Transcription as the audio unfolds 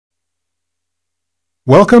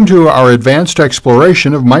Welcome to our advanced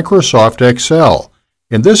exploration of Microsoft Excel.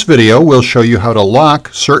 In this video, we'll show you how to lock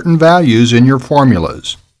certain values in your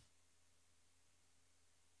formulas.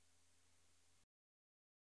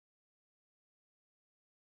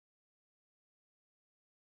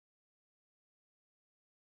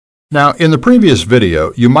 Now, in the previous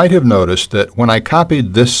video, you might have noticed that when I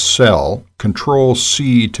copied this cell,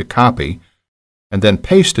 Control-C to copy, and then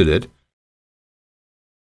pasted it,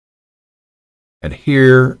 and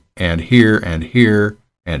here, and here, and here,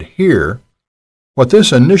 and here, what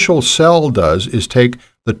this initial cell does is take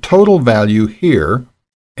the total value here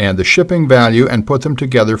and the shipping value and put them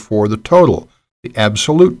together for the total, the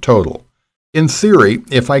absolute total. In theory,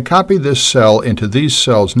 if I copy this cell into these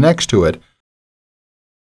cells next to it,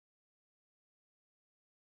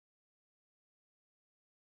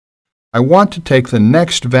 I want to take the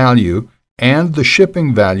next value and the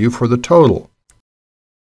shipping value for the total,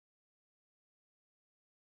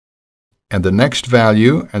 and the next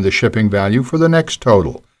value and the shipping value for the next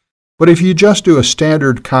total. But if you just do a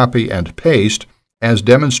standard copy and paste, as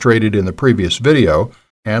demonstrated in the previous video,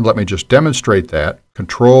 and let me just demonstrate that,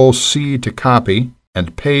 Control-C to copy,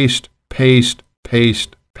 and paste, paste,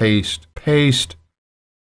 paste, paste, paste.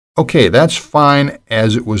 Okay, that's fine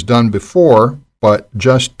as it was done before, but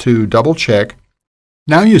just to double check,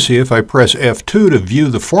 now you see if I press F2 to view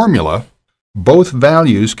the formula, both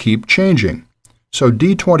values keep changing. So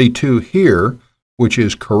D22 here, which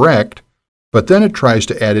is correct, but then it tries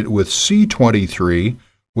to add it with C23,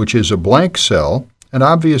 which is a blank cell, and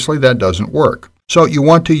obviously that doesn't work. So you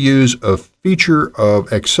want to use a feature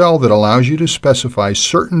of Excel that allows you to specify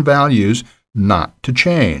certain values not to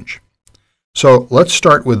change. So let's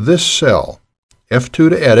start with this cell, F2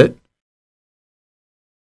 to edit,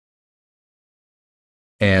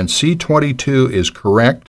 and C22 is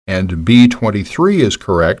correct, and B23 is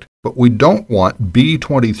correct, but we don't want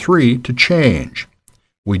B23 to change.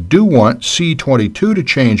 We do want C22 to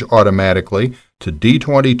change automatically to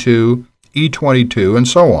D22, E22, and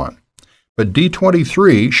so on. But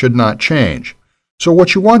D23 should not change. So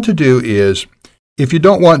what you want to do is, if you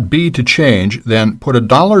don't want B to change, then put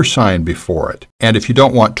a $sign before it. And if you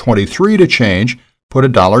don't want 23 to change, put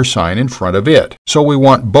a $sign in front of it. So we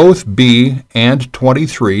want both B and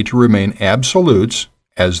 23 to remain absolutes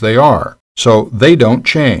as they are. So they don't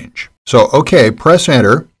change. So, okay, press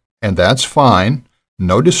Enter, and that's fine.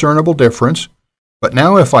 No discernible difference. But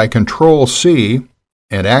now if I Control-C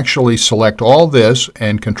and actually select all this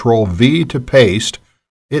and Control-V to paste,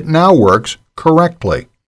 it now works correctly.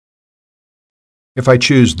 If I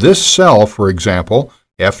choose this cell, for example,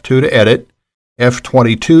 F2 to edit,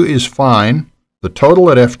 F22 is fine. The total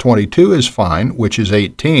at F22 is fine, which is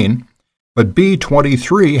 18, but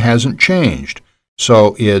B23 hasn't changed.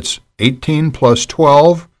 So it's 18 plus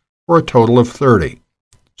 12 for a total of 30.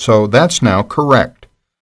 So that's now correct.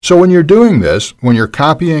 So when you're doing this, when you're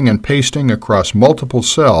copying and pasting across multiple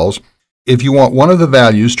cells, if you want one of the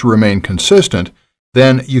values to remain consistent,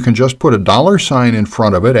 then you can just put a $sign in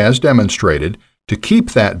front of it as demonstrated to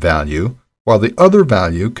keep that value while the other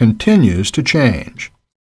value continues to change.